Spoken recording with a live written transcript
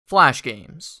Flash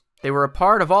games. They were a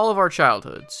part of all of our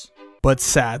childhoods. But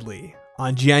sadly,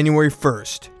 on January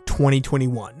 1st,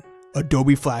 2021,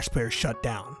 Adobe Flash Player shut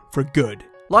down for good.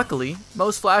 Luckily,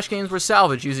 most Flash games were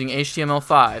salvaged using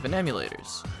HTML5 and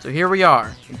emulators. So here we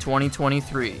are, in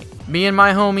 2023. Me and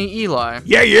my homie Eli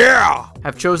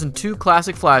have chosen 2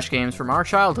 classic Flash games from our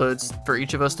childhoods for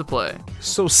each of us to play.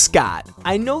 So Scott,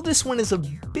 I know this one is a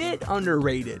bit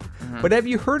underrated, but have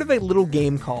you heard of a little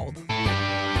game called...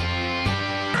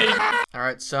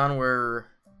 Alright, son, we're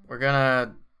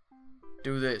gonna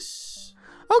do this.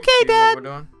 Okay, See Dad. what we're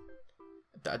doing?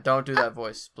 Don't do that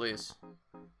voice, please.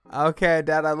 Okay,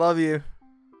 Dad, I love you.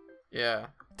 Yeah.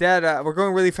 Dad, we're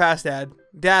going really fast, Dad.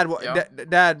 Dad, Yeah.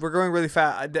 Dad, we're going really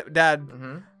fast. Dad.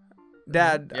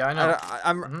 Dad. Yeah, I know.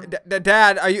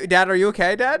 Dad, are you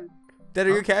okay, Dad? Dad, are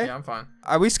you okay? Yeah, I'm fine.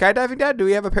 Are we skydiving, Dad? Do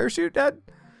we have a parachute, Dad?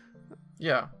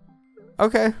 Yeah.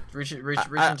 Okay. Reach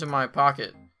into my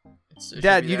pocket. It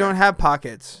Dad, should be you there. don't have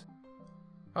pockets.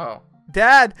 Oh.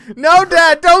 Dad, no,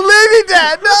 Dad, don't leave me,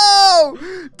 Dad, no!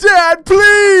 Dad,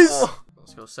 please!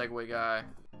 Let's go, Segway guy.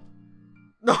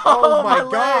 Oh my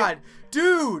God,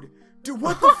 dude,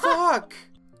 what the fuck?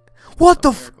 What the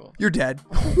f? You're dead.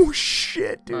 Oh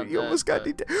shit, dude, you almost got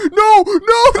me dead. No,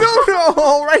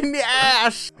 right in the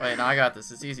ass. Wait, no, I got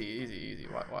this. It's easy.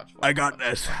 Watch. I got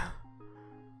this.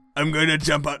 I'm gonna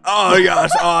jump out. Oh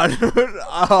yes, on.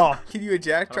 Oh, can you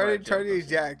eject? Try to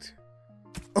eject.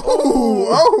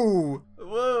 Oh.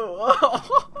 Whoa.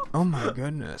 Oh my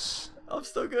goodness. I'm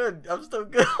still good. Oh,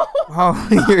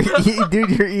 dude,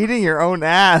 you're eating your own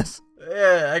ass.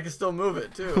 Yeah, I can still move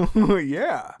it too.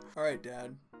 Yeah. All right,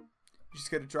 Dad. You're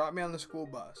just gonna drop me on the school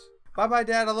bus. Bye,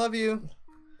 Dad. I love you.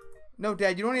 No,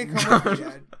 Dad, you don't need to come with me,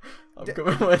 Dad. I'm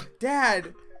coming with.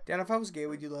 Dad, if I was gay,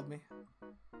 would you love me?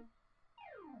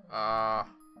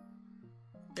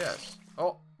 Yes.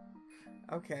 Oh.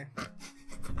 Okay.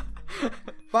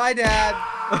 Bye, Dad.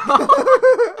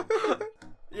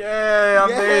 Yay, I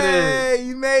made it.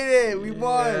 You made it. We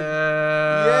won.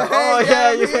 Yeah. Oh,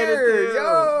 yeah, you made it too.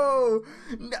 Yo.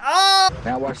 Oh.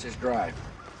 Now watch this drive.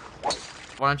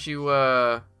 Why don't you,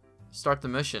 start the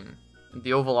mission in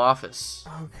the Oval Office.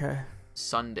 Okay.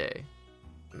 Sunday.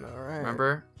 Alright.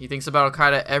 Remember? He thinks about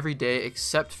Al-Qaeda every day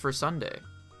except for Sunday.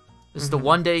 This is the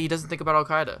one day he doesn't think about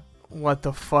Al-Qaeda. What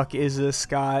the fuck is this,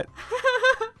 Scott?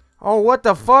 Oh, what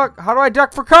the fuck? How do I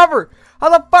duck for cover? How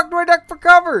the fuck do I duck for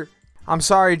cover? I'm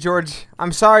sorry, George.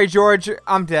 I'm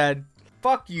dead.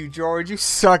 Fuck you, George. You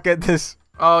suck at this.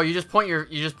 Oh, you just point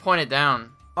it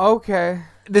down. Okay.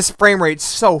 This frame rate's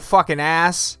so fucking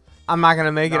ass. I'm not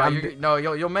gonna make it. You'll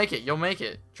make it. You'll make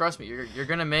it. Trust me. You're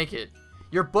gonna make it.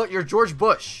 You're George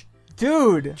Bush.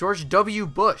 Dude. George W.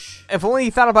 Bush. If only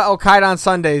you thought about Al-Qaeda on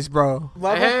Sundays, bro.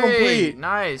 Level complete.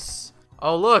 Nice.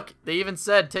 Oh, look. They even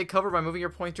said take cover by moving your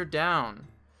pointer down.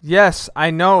 Yes,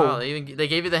 I know. Oh, they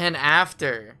gave you the hint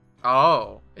after.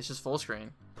 Oh, it's just full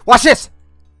screen. Watch this.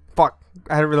 Fuck.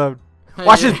 I had to reload.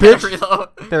 Watch this,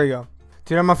 bitch. There we go.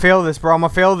 Dude, I'm gonna fail this, bro. I'm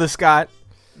gonna fail this, Scott.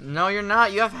 No, you're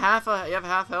not. You have half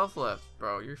health left,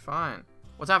 bro. You're fine.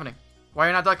 What's happening? Why are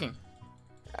you not ducking?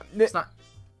 It's not.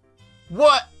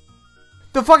 What?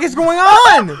 The fuck is going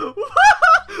on? What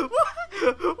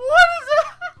is that?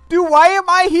 Dude, why am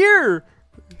I here?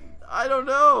 I don't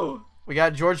know. We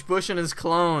got George Bush and his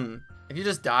clone. If you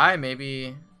just die,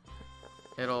 maybe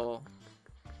it'll...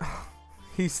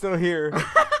 He's still here.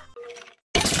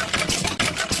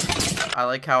 I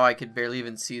like how I could barely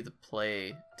even see the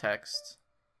play text.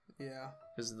 Yeah.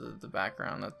 Because of the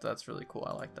background. That's really cool.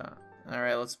 I like that.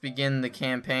 Alright, let's begin the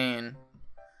campaign.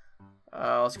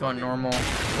 Let's go on normal.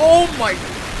 Oh my...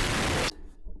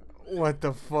 What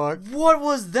the fuck? What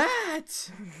was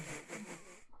that?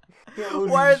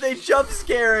 Why are they jump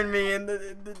scaring me in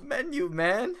the menu,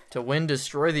 man? To win,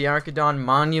 destroy the Archidon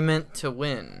monument to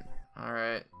win.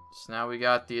 Alright, so now we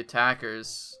got the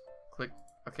attackers. Click,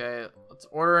 okay, let's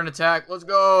order an attack. Let's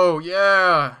go,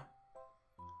 yeah!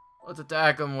 Let's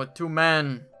attack them with 2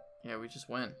 men. Yeah, we just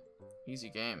win. Easy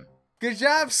game. Good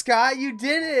job, Scott. You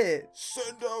did it.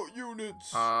 Send out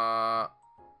units. Alright,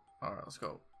 let's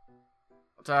go.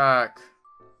 Attack.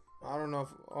 I don't know if...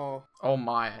 Oh. Oh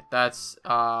my, that's,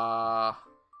 Oh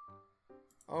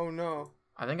no.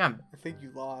 I think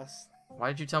you lost. Why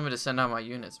did you tell me to send out my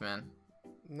units, man?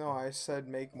 No, I said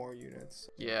make more units.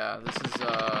 Yeah, this is,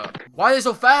 Why are they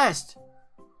so fast?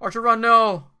 Archer run,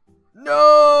 no!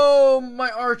 No! My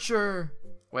archer!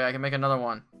 Wait, I can make another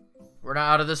one. We're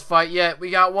not out of this fight yet. We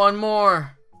got one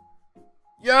more.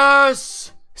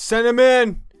 Yes! Send him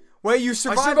in! Wait, you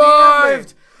survived! I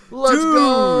survived! Let's Dude.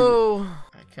 go!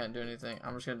 I can't do anything.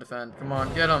 I'm just gonna defend. Come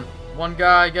on, get him. One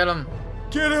guy, get him.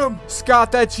 Get him!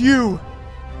 Scott, that's you!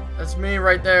 That's me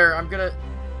right there. I'm gonna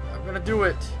do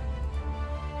it.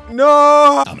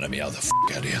 No! I'm gonna meow the f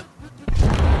out of you.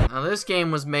 Now this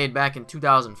game was made back in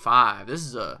 2005. This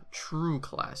is a true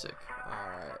classic.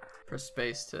 Alright. Press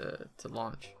space to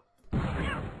launch.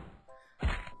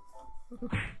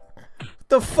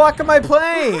 The fuck am I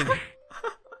playing?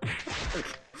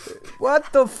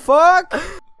 What the fuck?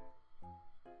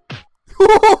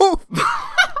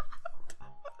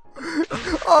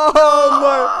 Oh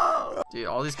my! Dude,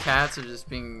 all these cats are just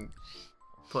being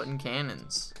put in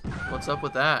cannons. What's up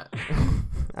with that?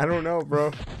 I don't know,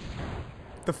 bro.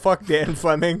 The fuck, Dan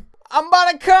Fleming? I'm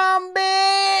about to come,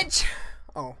 bitch!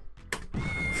 Oh.